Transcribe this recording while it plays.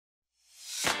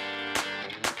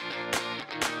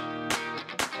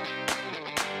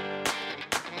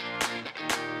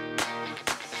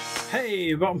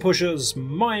Hey button pushers,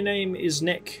 my name is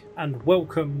Nick and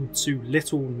welcome to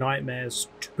Little Nightmares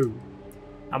 2.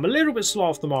 I'm a little bit slow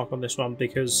off the mark on this one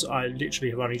because I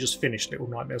literally have only just finished Little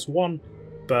Nightmares 1,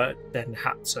 but then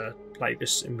had to play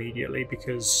this immediately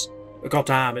because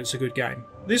goddamn it's a good game.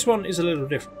 This one is a little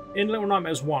different. In Little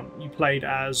Nightmares 1 you played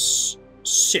as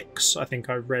 6, I think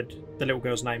I read the little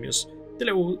girl's name is. The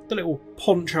little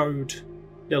ponchoed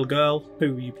little girl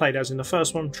who you played as in the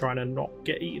first one, trying to not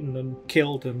get eaten and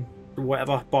killed and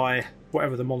whatever by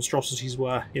whatever the monstrosities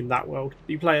were in that world.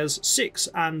 You play as 6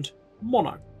 and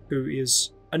Mono, who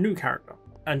is a new character,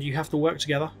 and you have to work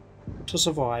together to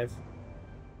survive.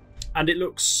 And it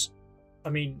looks, I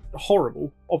mean,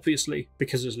 horrible, obviously,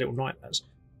 because it's Little Nightmares,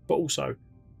 but also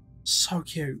so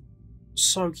cute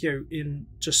in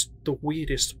just the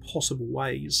weirdest possible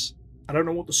ways. I don't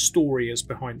know what the story is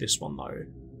behind this one though.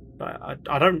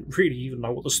 I don't really even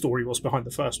know what the story was behind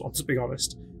the first one, to be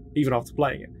honest, even after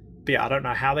playing it. But yeah, I don't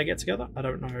know how they get together. I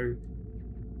don't know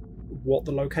what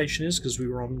the location is, because we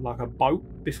were on like a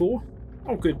boat before.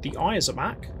 Oh good, the eyes are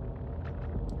back.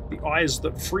 The eyes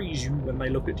that freeze you when they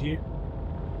look at you.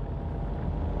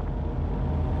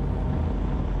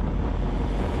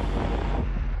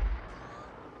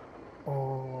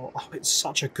 Oh, it's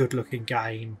such a good looking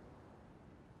game.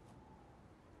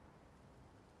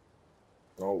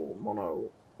 Oh,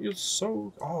 Mono, you're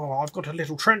so... Oh, I've got a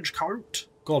little trench coat.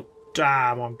 God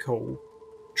damn, I'm cool.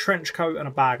 Trench coat and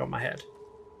a bag on my head.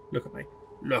 Look at me.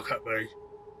 Look at me.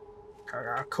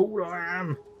 How cool I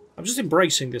am. I'm just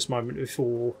embracing this moment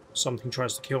before something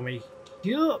tries to kill me.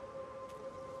 Yup.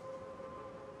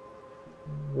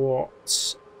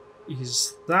 What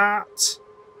is that?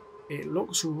 It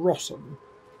looks rotten.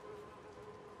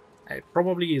 It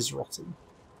probably is rotten.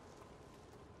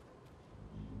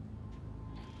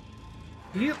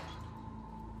 Yep.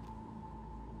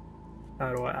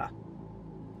 How do I...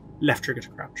 left trigger to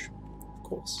crouch, of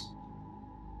course.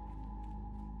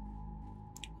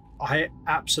 I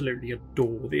absolutely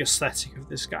adore the aesthetic of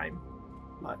this game.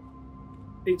 Like,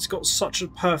 it's got such a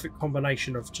perfect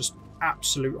combination of just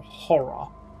absolute horror.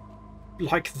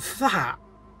 Like that.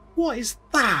 What is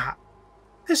that?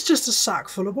 It's just a sack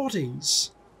full of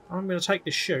bodies. I'm going to take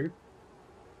this shoe,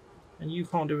 and you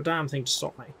can't do a damn thing to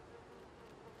stop me.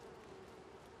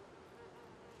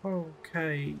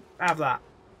 Okay, have that.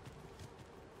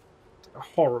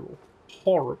 Horrible.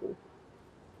 Horrible.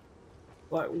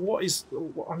 Like, what is...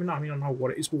 I mean, I don't know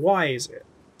what it is. Why is it?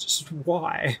 Just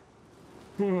why?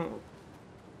 Oh,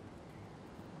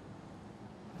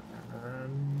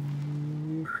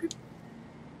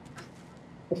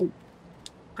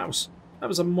 that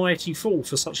was a mighty fall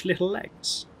for such little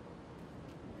legs.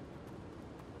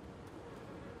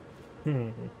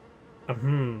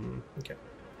 Okay.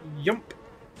 Yump.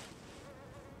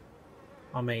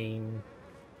 I mean...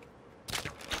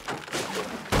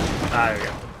 There we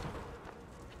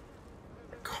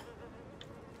go.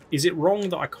 Is it wrong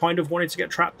that I kind of wanted to get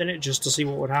trapped in it just to see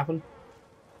what would happen?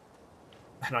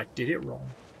 And I did it wrong.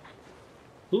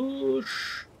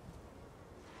 Push!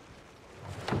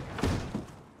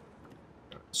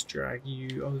 Let's drag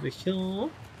you over here.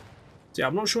 See,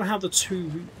 I'm not sure how the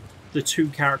two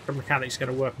character mechanics are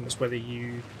going to work in this, whether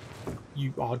you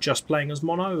are just playing as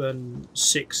Mono and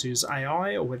 6 is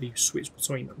AI, or whether you switch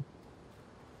between them.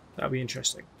 That'll be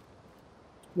interesting.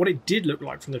 What it did look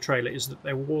like from the trailer is that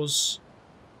there was,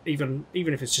 even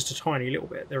if it's just a tiny little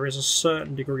bit, there is a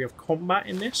certain degree of combat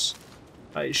in this.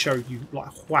 It showed you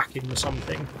like whacking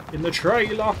something in the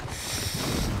trailer,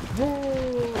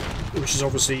 which is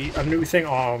obviously a new thing.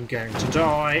 Oh, I'm going to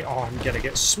die. Oh, I'm gonna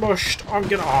get smushed. Oh, I'm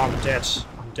dead.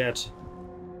 I'm dead.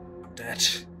 I'm dead.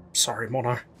 Sorry,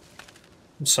 Mono.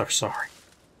 I'm so sorry.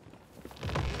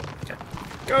 Okay,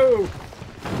 go!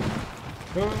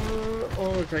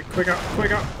 Okay, quick up,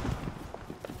 quick up!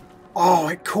 Oh,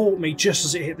 it caught me just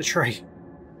as it hit the tree.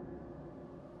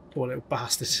 Poor little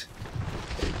bastard.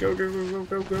 Go, go, go,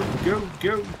 go, go, go, go,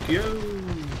 go,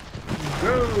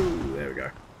 go! There we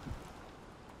go.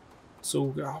 It's all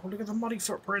good. Oh, look at the muddy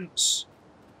footprints.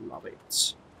 Love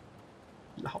it.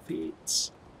 Love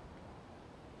it.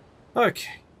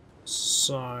 Okay.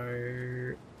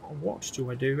 So, what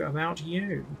do I do about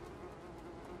you?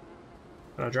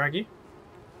 Can I drag you?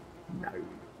 No.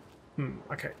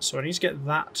 Okay, so I need to get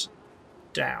that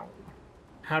down.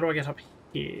 How do I get up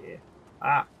here?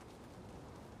 Ah.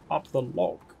 Up the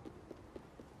log.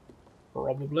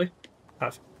 Probably.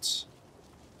 Perfect.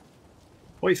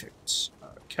 Perfect.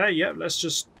 Okay, yeah, let's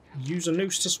just use a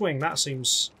noose to swing. That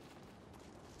seems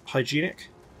hygienic.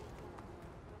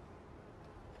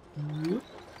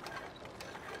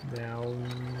 Down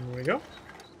we go.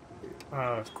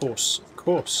 Of course, of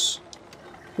course.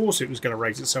 Of course it was going to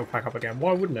raise itself back up again.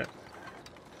 Why wouldn't it?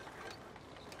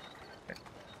 Okay.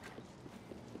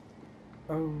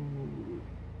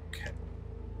 Okay.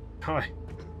 Hi.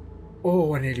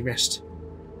 Oh, I nearly missed.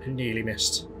 I nearly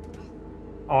missed.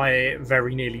 I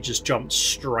very nearly just jumped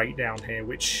straight down here,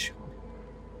 which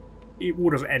it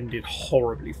would have ended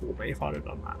horribly for me if I'd have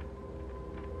done that.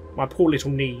 My poor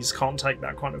little knees can't take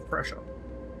that kind of pressure.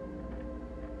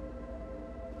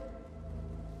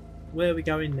 Where are we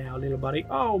going now, little buddy?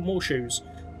 Oh, more shoes.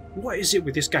 What is it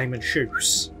with this game and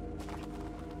shoes?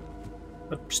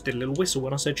 I just did a little whistle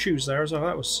when I said shoes there, so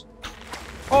that was...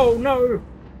 Oh no!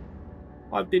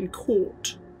 I've been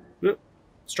caught.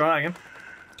 Let's try that again.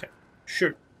 Okay,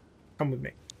 shoot. Come with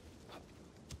me.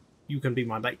 You can be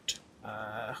my bait.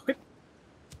 Whip.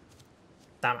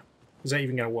 Damn it. Is that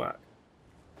even going to work?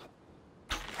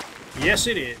 Yes,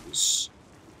 it is.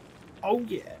 Oh,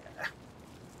 yeah.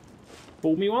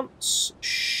 Fool me once,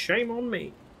 shame on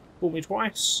me. Fool me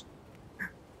twice,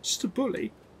 just a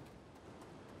bully.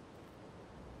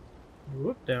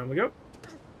 Whoop, down we go.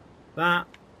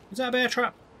 Is that a bear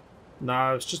trap?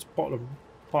 No, it's just a part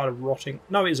of rotting.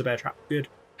 No, it is a bear trap. Good.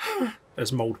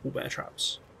 There's multiple bear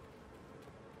traps.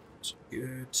 It's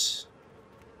good.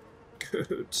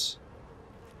 Good.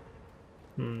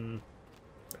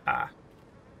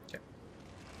 Okay.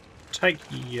 Take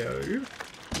you.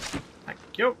 Thank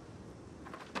you.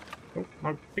 Oh,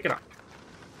 no, pick it up.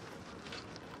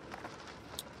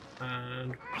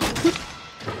 And...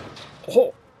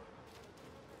 Oh!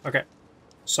 Okay.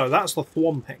 So that's the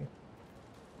thwomping.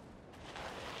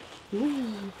 Ooh.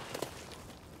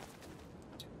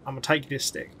 I'm gonna take this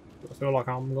stick. I feel like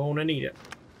I'm gonna need it.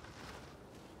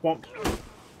 Whomp.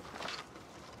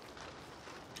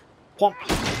 Whomp.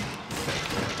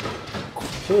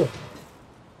 Oh.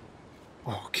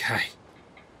 Okay.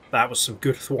 That was some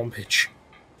good thwompage.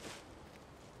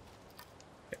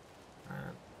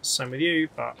 Same with you,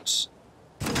 but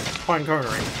fine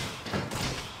cornering.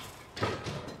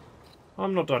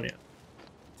 I'm not done yet.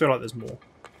 I feel like there's more.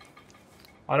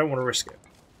 I don't want to risk it.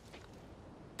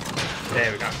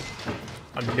 There we go.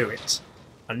 I knew it.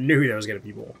 I knew there was going to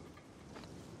be more.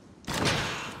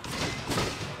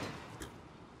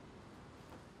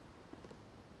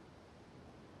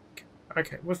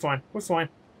 Okay, we're fine. We're fine.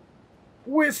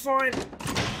 We're fine.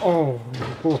 Oh,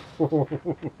 no.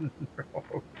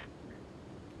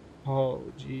 Oh,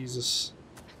 Jesus.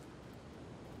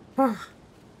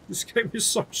 This game is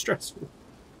so stressful.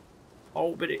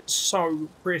 Oh, but it's so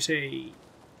pretty.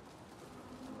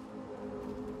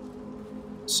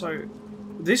 So,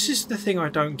 this is the thing I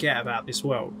don't get about this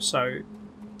world. So,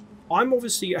 I'm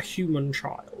obviously a human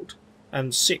child,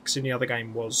 and 6 in the other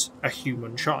game was a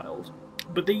human child.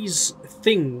 But these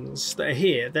things that are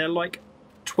here, they're like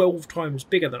 12 times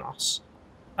bigger than us.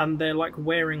 And they're like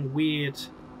wearing weird...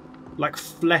 like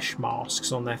flesh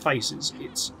masks on their faces.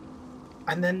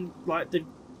 And then like the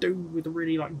dude with the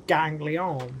really like gangly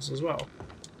arms as well.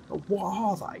 But what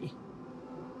are they?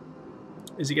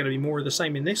 Is it going to be more of the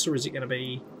same in this, or is it going to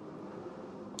be?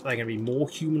 Are they going to be more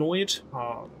humanoid?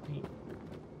 Oh,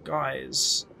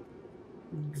 guys,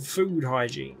 food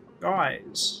hygiene,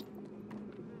 guys.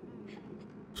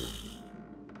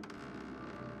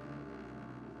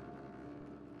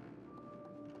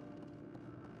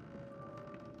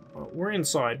 We're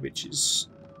inside, which is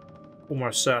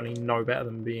almost certainly no better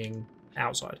than being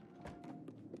outside.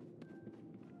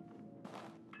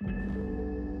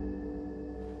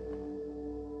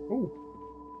 Ooh.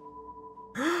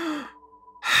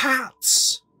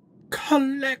 Hats!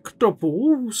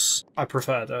 Collectibles! I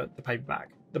prefer the paper bag.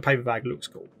 The paper bag looks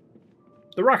cool.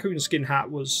 The raccoon skin hat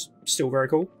was still very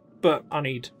cool, but I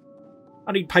need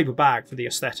paper bag for the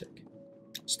aesthetic.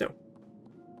 Still.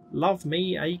 Love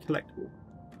me a collectible.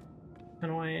 Can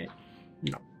I?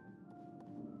 No.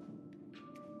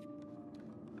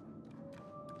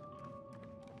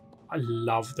 I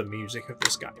love the music of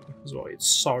this game as well. It's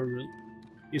so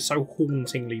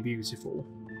hauntingly beautiful.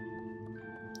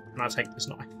 And I take this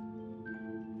knife,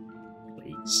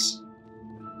 please.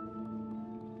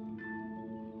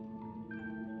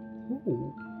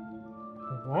 Ooh.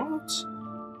 What?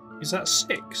 Is that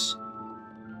 6?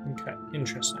 Okay,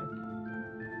 interesting.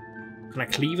 Can I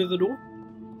cleave at the door?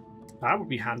 That would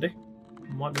be handy.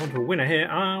 Might be onto a winner here.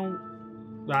 Oh,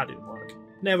 that didn't work.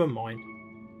 Never mind.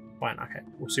 Fine, okay.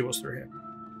 We'll see what's through here.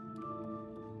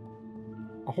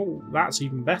 Oh, that's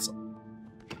even better.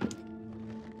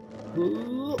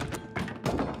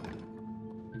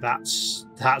 That's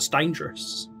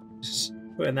dangerous. Just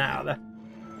putting that out there.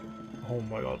 Oh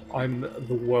my god. I'm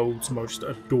the world's most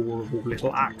adorable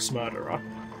little axe murderer.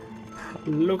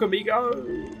 Look at me go!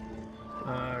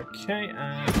 Okay,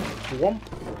 and... Womp.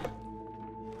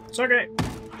 It's okay.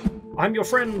 I'm your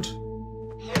friend.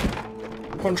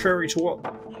 Contrary to what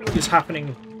is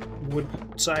happening would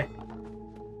say.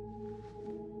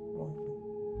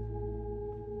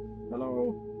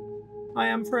 Hello. I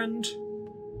am friend.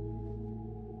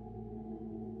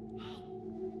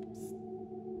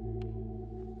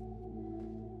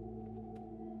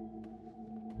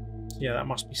 Yeah, that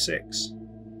must be 6.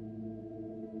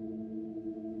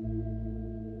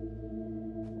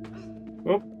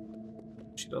 Oh,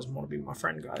 she doesn't want to be my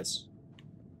friend, guys.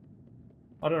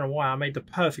 I don't know why I made the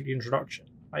perfect introduction.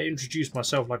 I introduced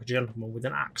myself like a gentleman with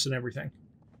an axe and everything.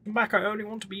 Come back, I only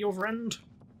want to be your friend.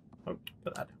 Oh,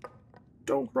 put that down.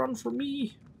 Don't run from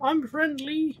me. I'm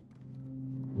friendly.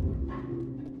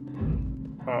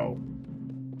 Oh.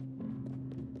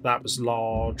 That was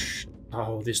large.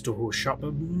 Oh, this door was shut. Oh,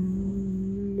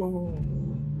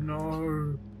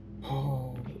 no.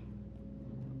 Oh.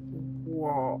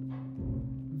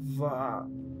 What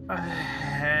the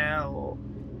hell?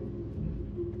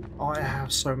 I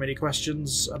have so many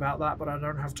questions about that, but I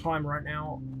don't have time right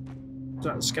now.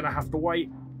 That's gonna have to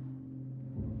wait.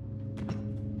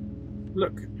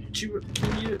 Look,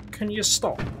 can you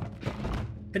stop?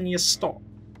 Can you stop?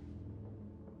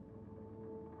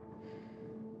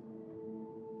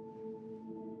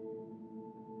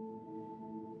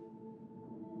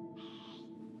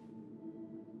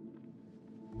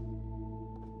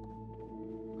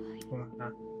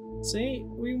 See,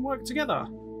 we can work together.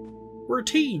 We're a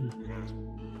team.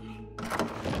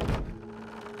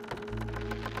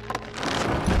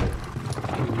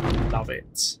 Love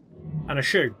it. And a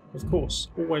shoe, of course.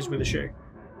 Always with a shoe.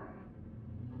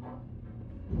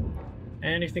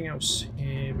 Anything else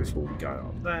here before we go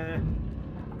up there?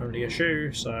 Only a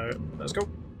shoe, so let's go. Okay,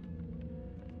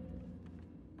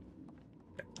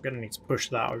 we're going to need to push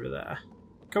that over there.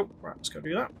 Cool. Right, let's go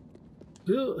do that.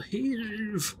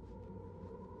 Heave.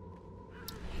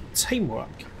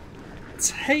 Teamwork.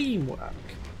 Teamwork.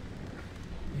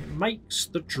 It makes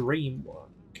the dream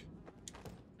work.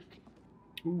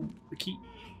 Ooh, the key.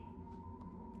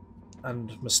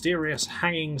 And mysterious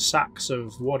hanging sacks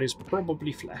of what is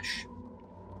probably flesh.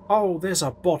 Oh, there's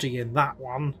a body in that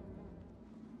one.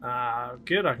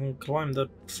 Good, I can climb the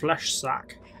flesh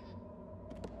sack.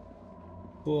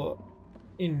 But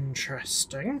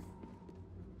interesting.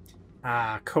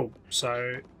 Cool.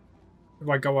 So if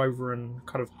I go over and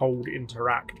kind of hold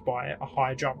interact by a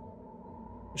high jump,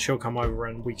 she'll come over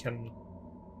and we can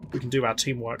do our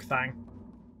teamwork thing.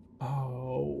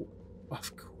 Oh,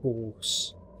 of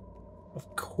course.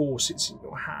 Of course it's in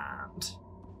your hand.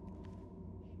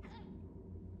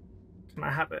 Can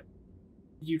I have it?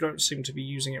 You don't seem to be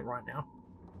using it right now.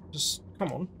 Just,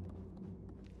 come on.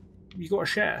 You gotta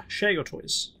share. Share your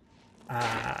toys.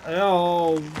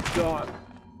 Oh, God.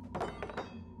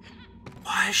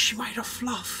 Why is she made of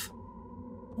fluff?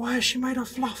 Why is she made of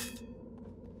fluff?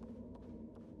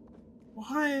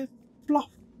 Why fluff?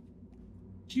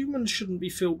 Humans shouldn't be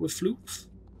filled with fluff.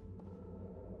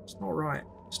 It's not right.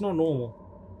 It's not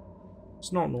normal.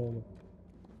 It's not normal.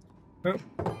 Oh.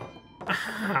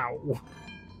 Ow.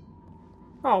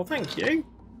 Oh, thank you.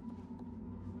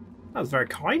 That was very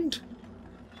kind.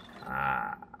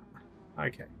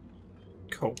 Okay.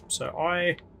 Cool. So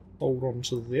I hold on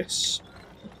to this.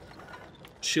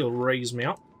 She'll raise me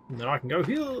up, and then I can go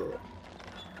here.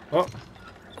 Oh.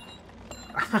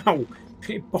 Ow!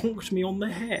 It bonked me on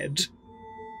the head.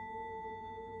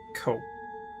 Cool.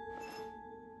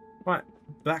 Right,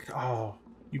 back. Oh,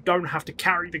 you don't have to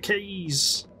carry the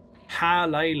keys.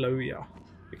 Hallelujah.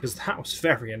 Because that was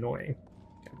very annoying.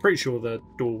 I'm pretty sure the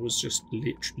door was just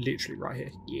literally right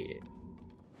here. Yeah.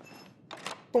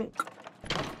 Bonk.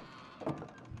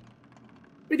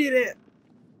 We did it!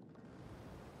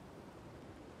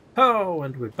 Oh,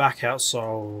 and we're back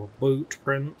outside. Boot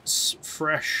prints.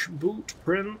 Fresh boot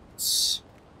prints.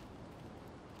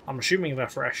 I'm assuming they're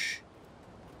fresh.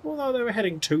 Although they were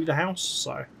heading to the house,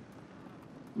 so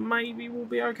maybe we'll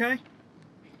be okay.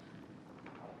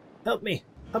 Help me.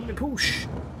 Help me push.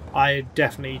 I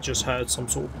definitely just heard some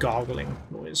sort of gargling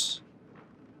noise,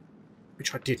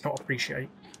 which I did not appreciate.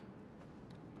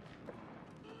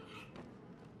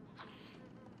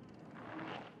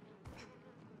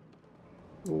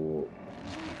 Oh.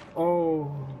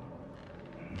 Oh.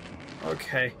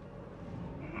 Okay.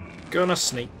 Gonna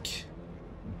sneak.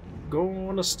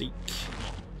 Gonna sneak.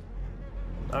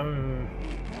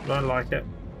 Don't like it.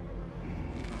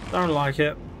 Don't like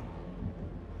it.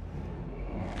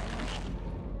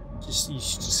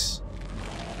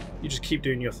 You just keep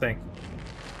doing your thing.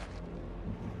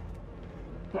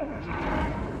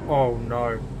 Oh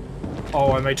no.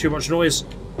 Oh, I made too much noise.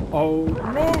 Oh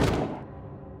no.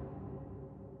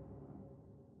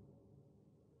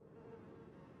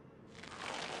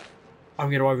 I'm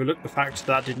going to overlook the fact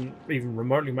that didn't even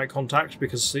remotely make contact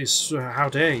because it's... how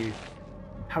dare you?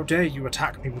 How dare you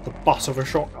attack me with the butt of a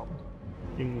shotgun?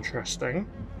 Interesting.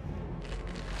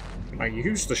 Can I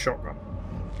use the shotgun?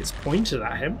 It's pointed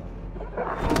at him.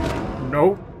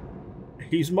 No.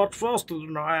 He's much faster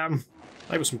than I am.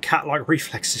 They were some cat-like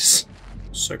reflexes.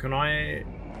 So can I...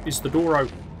 is the door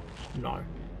open? No.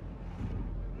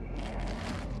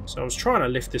 So I was trying to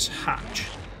lift this hatch.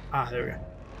 Ah, there we go.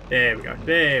 There we go.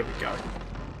 There we go.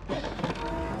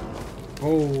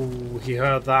 Oh, he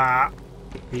heard that.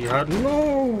 He heard...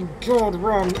 no! God,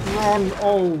 run! Run!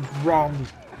 Oh, run!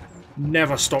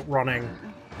 Never stop running.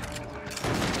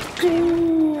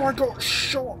 Oh, I got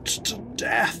shot to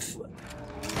death.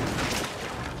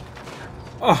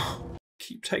 Oh,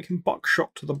 keep taking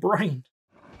buckshot to the brain.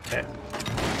 Okay.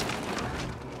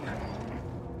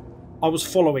 I was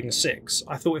following 6.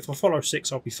 I thought if I follow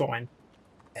 6, I'll be fine.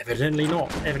 Evidently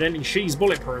not. Evidently she's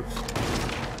bulletproof.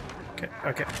 Okay,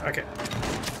 okay, okay.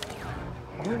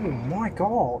 Oh my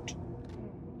god.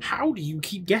 How do you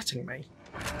keep getting me?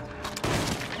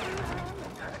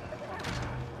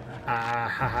 Ah,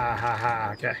 ha ha ha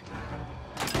ha, okay.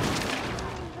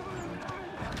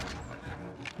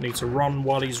 Need to run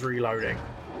while he's reloading.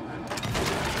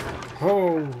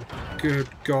 Oh, good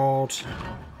god.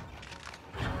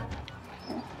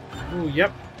 Oh,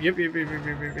 yep. Yep.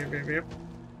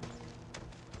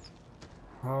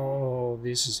 Oh,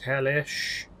 this is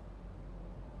hellish.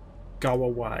 Go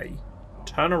away.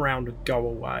 Turn around and go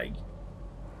away.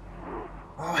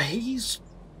 Oh, he's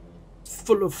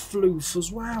full of floof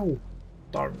as well.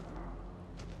 Don't.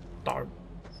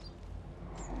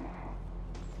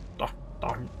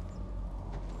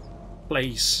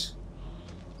 Please.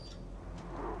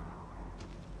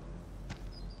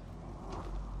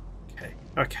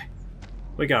 Okay.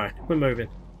 We're going. We're moving.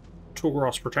 Tall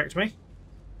grass, protect me.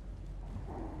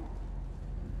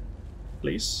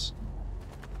 Please.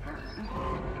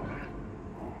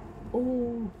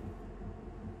 Oh.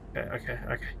 Okay.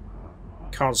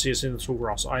 Can't see us in the tall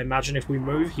grass. I imagine if we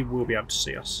move, he will be able to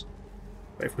see us.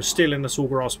 But if we're still in the tall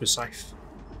grass, we're safe.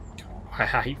 I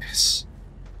hate this.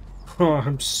 Oh,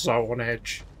 I'm so on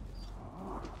edge.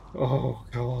 Oh,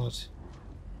 God.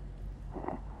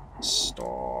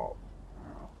 Stop.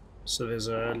 So there's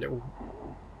a little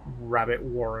rabbit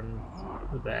warren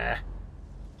there.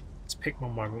 Let's pick my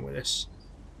moment with this.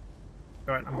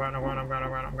 I'm going.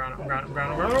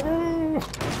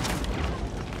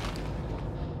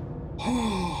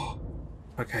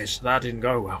 Okay, so that didn't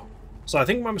go well. So I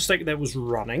think my mistake there was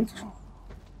running.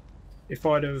 If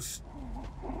I'd have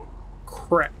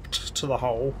crept to the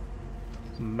hole,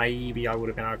 maybe I would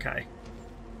have been okay.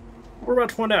 We're about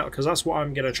to find out, because that's what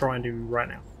I'm going to try and do right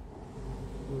now.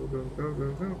 Go.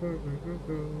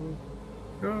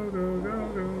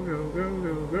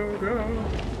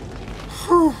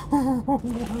 Oh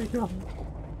my god.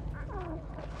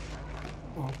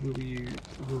 Oh, will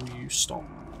you stop?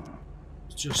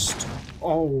 Just,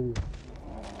 oh.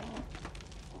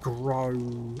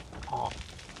 Grow up.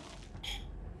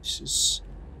 This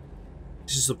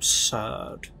is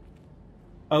absurd.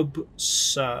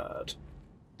 Absurd.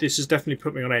 This has definitely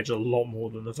put me on edge a lot more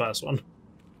than the first one.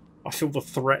 I feel the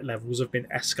threat levels have been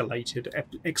escalated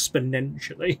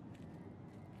exponentially.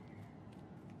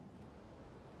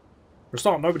 For a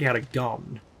start, nobody had a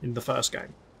gun in the first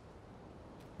game.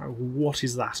 What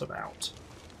is that about?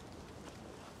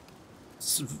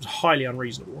 It's highly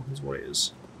unreasonable, is what it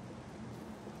is.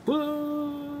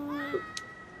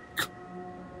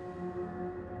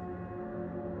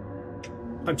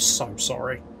 I'm so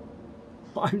sorry.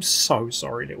 I'm so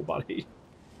sorry, little buddy.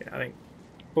 Yeah, I think...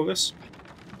 pull this?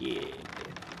 Yeah.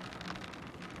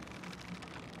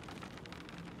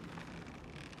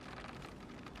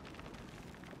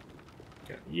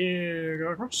 Okay, yeah, go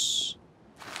across.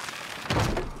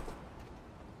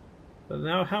 But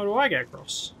now how do I get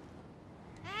across?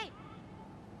 Hey!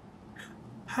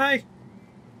 Hey!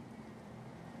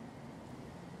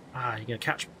 Ah, you're gonna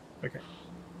catch me. Okay.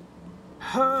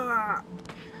 Ha!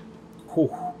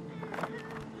 Whew.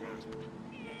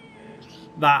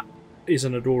 That is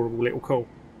an adorable little call.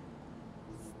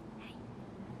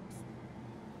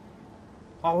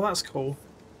 Oh, that's cool.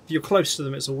 If you're close to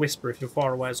them, it's a whisper. If you're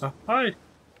far away, it's a, hey,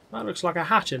 that looks like a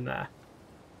hat in there.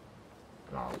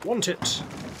 I want it.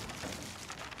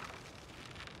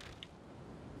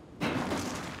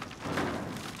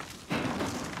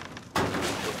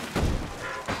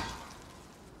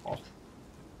 Oh.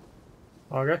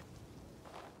 Okay.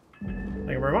 Thank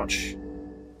you very much.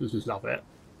 Love it.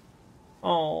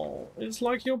 Oh, it's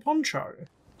like your poncho.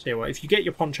 Tell you what, if you get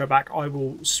your poncho back, I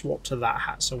will swap to that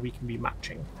hat so we can be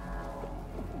matching.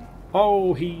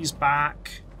 Oh, he's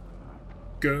back.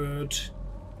 Good.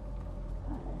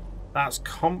 That's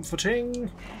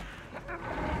comforting.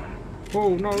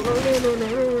 Oh, no, no, no, no,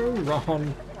 no, no.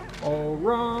 Run. Oh,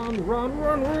 run, run,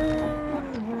 run,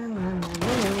 run.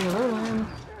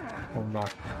 Oh, no.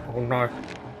 Oh, no.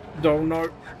 No, no.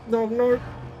 No, no.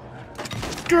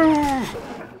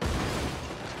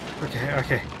 Okay,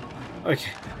 okay.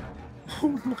 Okay.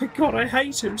 Oh, my God, I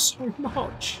hate him so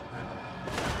much.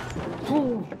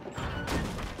 Oh,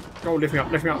 lift me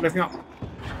up, lift me up, lift me up.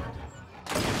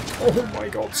 Oh, my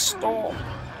God, stop.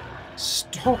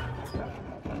 Stop.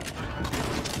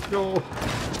 No.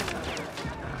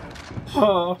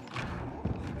 Huh.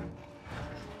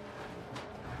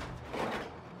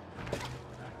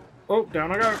 Oh,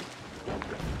 down I go.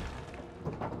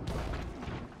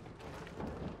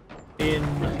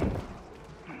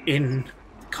 In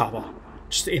cover.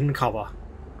 Just in cover.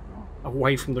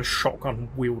 Away from the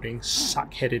shotgun-wielding,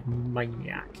 sack-headed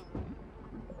maniac.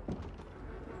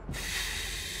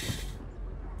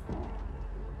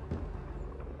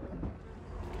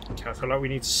 Okay, I feel like we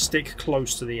need to stick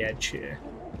close to the edge here.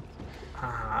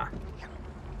 Ah.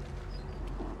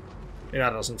 Yeah,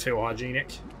 that doesn't feel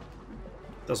hygienic.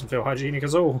 Doesn't feel hygienic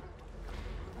at all.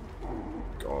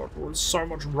 God, there's so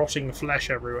much rotting flesh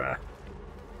everywhere.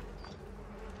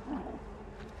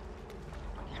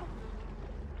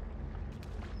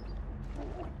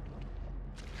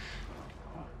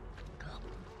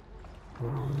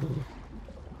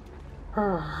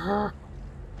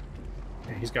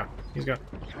 Yeah, he's gone. He's gone.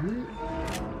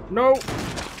 No!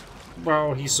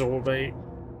 Well, he saw me.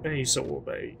 He saw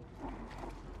me.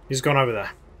 He's gone over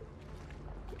there.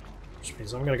 Which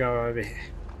means I'm gonna go over here.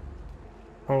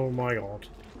 Oh my god.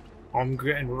 I'm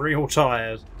getting real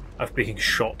tired of being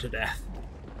shot to death.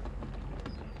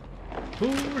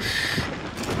 Push!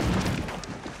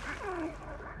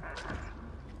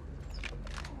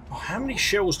 Oh, how many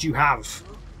shells do you have?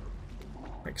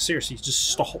 Like, seriously, just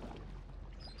stop.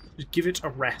 Just give it a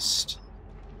rest.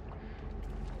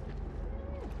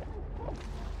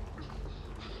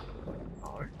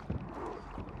 Oh no.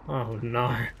 Oh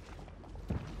no.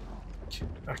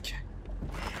 Okay.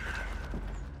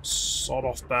 Sod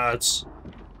off, birds.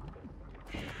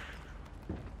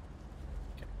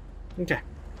 Okay.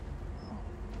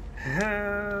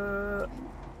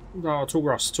 Oh, tall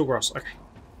grass, tall grass. Okay.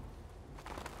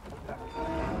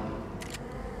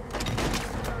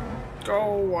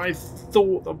 Oh, I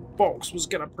thought the box was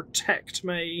gonna protect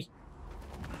me.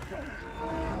 Go.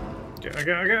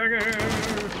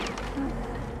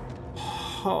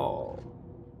 Oh.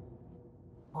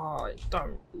 I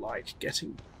don't like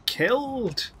getting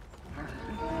killed.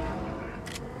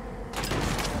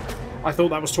 I thought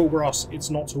that was tall grass. It's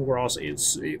not tall grass.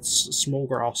 It's small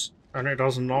grass, and it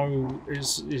doesn't know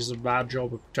is a bad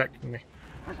job of protecting me.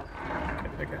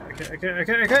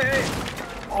 Okay.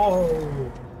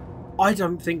 Oh, I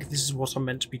don't think this is what I'm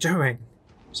meant to be doing.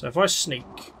 So if I sneak,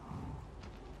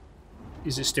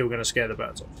 is it still going to scare the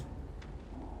birds off?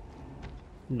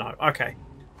 No. Okay.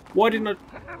 Why didn't I?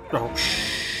 Oh,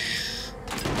 shh.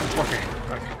 Okay.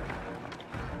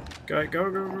 Go.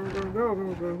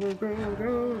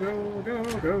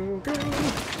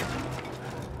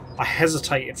 I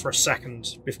hesitated for a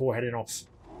second before heading off.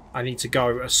 I need to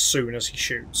go as soon as he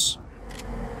shoots.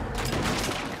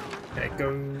 Okay,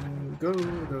 go.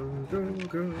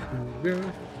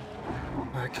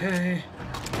 Okay.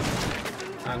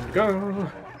 And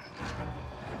go.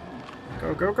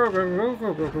 Go.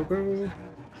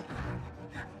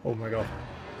 Oh my god.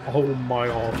 Oh my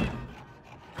god.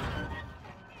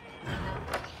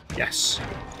 Yes.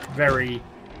 Very.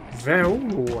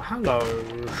 Oh, hello,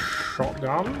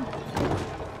 shotgun.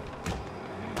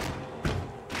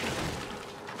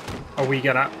 Are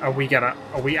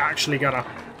we actually gonna?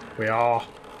 We are.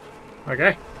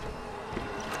 Okay.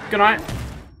 Good night.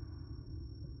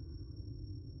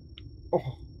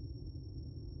 Oh.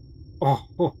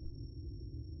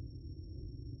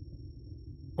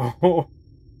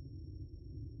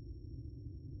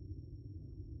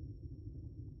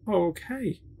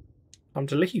 Okay. Time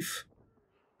to leave.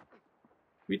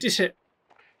 We did it.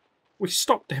 We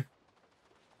stopped him.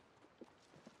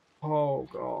 Oh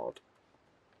god.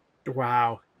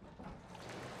 Wow.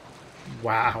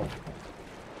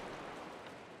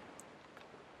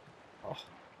 Oh.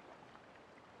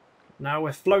 Now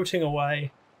we're floating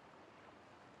away,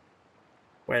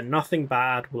 where nothing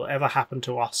bad will ever happen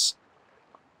to us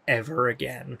ever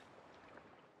again.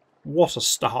 What a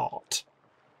start.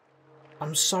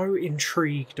 I'm so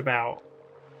intrigued about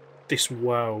this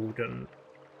world and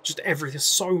just everything. There's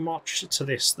so much to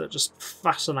this that just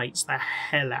fascinates the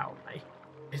hell out of me.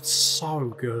 It's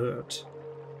so good.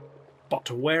 But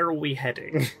where are we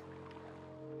heading?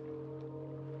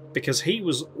 Because he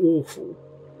was awful.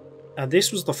 And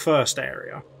this was the first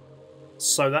area.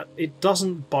 So that it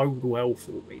doesn't bode well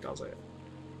for me, does it?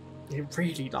 It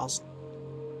really doesn't.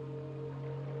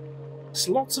 There's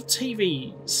lots of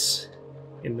TVs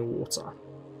in the water.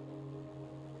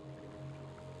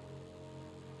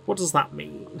 What does that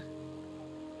mean?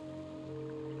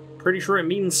 Pretty sure it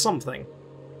means something.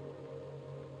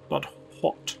 But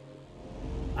hot.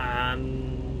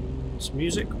 And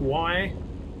music, why?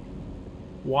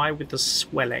 Why with the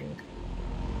swelling?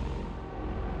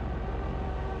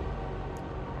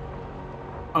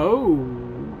 Oh.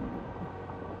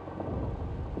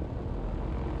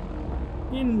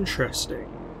 Interesting.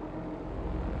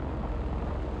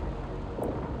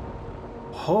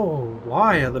 Oh,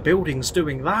 why are the buildings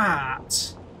doing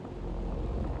that?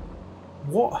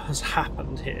 What has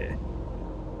happened here?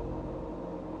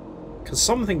 Because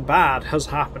something bad has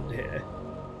happened here.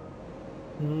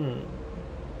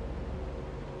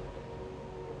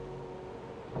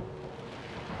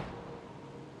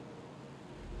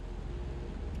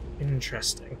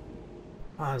 Interesting.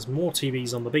 Ah, there's more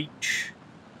TVs on the beach.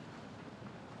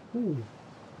 Ooh.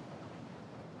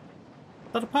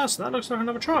 Is that a person? That looks like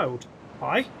another child.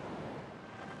 Hi.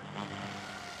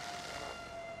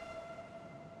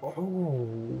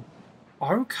 Oh.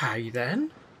 Okay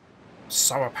then.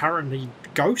 So apparently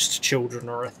ghost children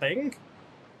are a thing.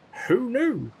 Who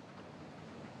knew?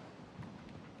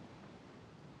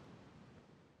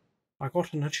 I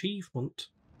got an achievement.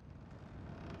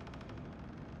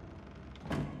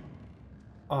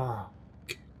 Oh,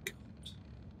 good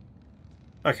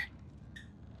God. Okay.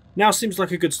 Now seems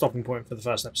like a good stopping point for the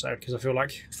first episode, because I feel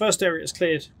like first area is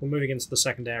cleared, we're moving into the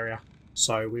second area,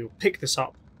 so we will pick this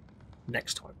up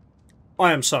next time.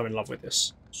 I am so in love with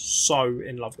this. So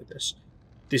in love with this.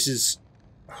 This has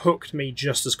hooked me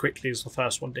just as quickly as the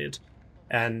first one did,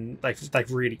 and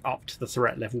they've really upped the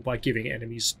threat level by giving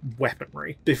enemies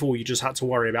weaponry. Before you just had to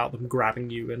worry about them grabbing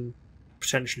you and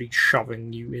potentially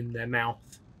shoving you in their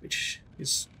mouth, which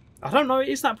is, I don't know,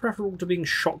 is that preferable to being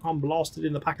shotgun blasted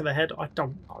in the back of the head? I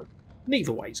don't know.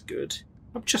 Neither way's good.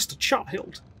 I'm just a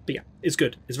child. But yeah, it's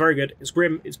good. It's very good. It's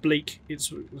grim. It's bleak.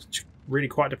 It's really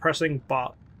quite depressing,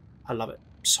 but I love it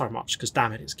so much because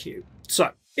damn it, it's cute.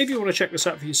 So, if you want to check this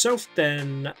out for yourself,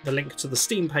 then the link to the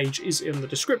Steam page is in the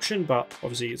description, but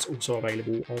obviously it's also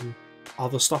available on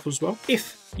other stuff as well.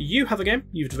 If you have a game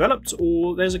you've developed,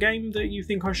 or there's a game that you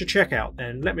think I should check out,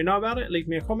 then let me know about it, leave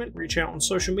me a comment, reach out on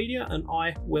social media, and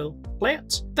I will play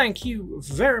it. Thank you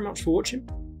very much for watching.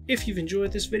 If you've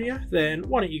enjoyed this video, then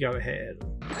why don't you go ahead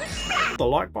and hit the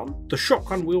like button, the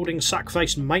shotgun wielding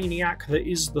sack-faced maniac that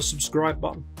is the subscribe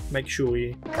button. Make sure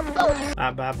you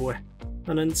that bad boy.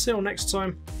 And until next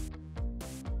time,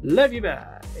 love you,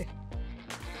 bye.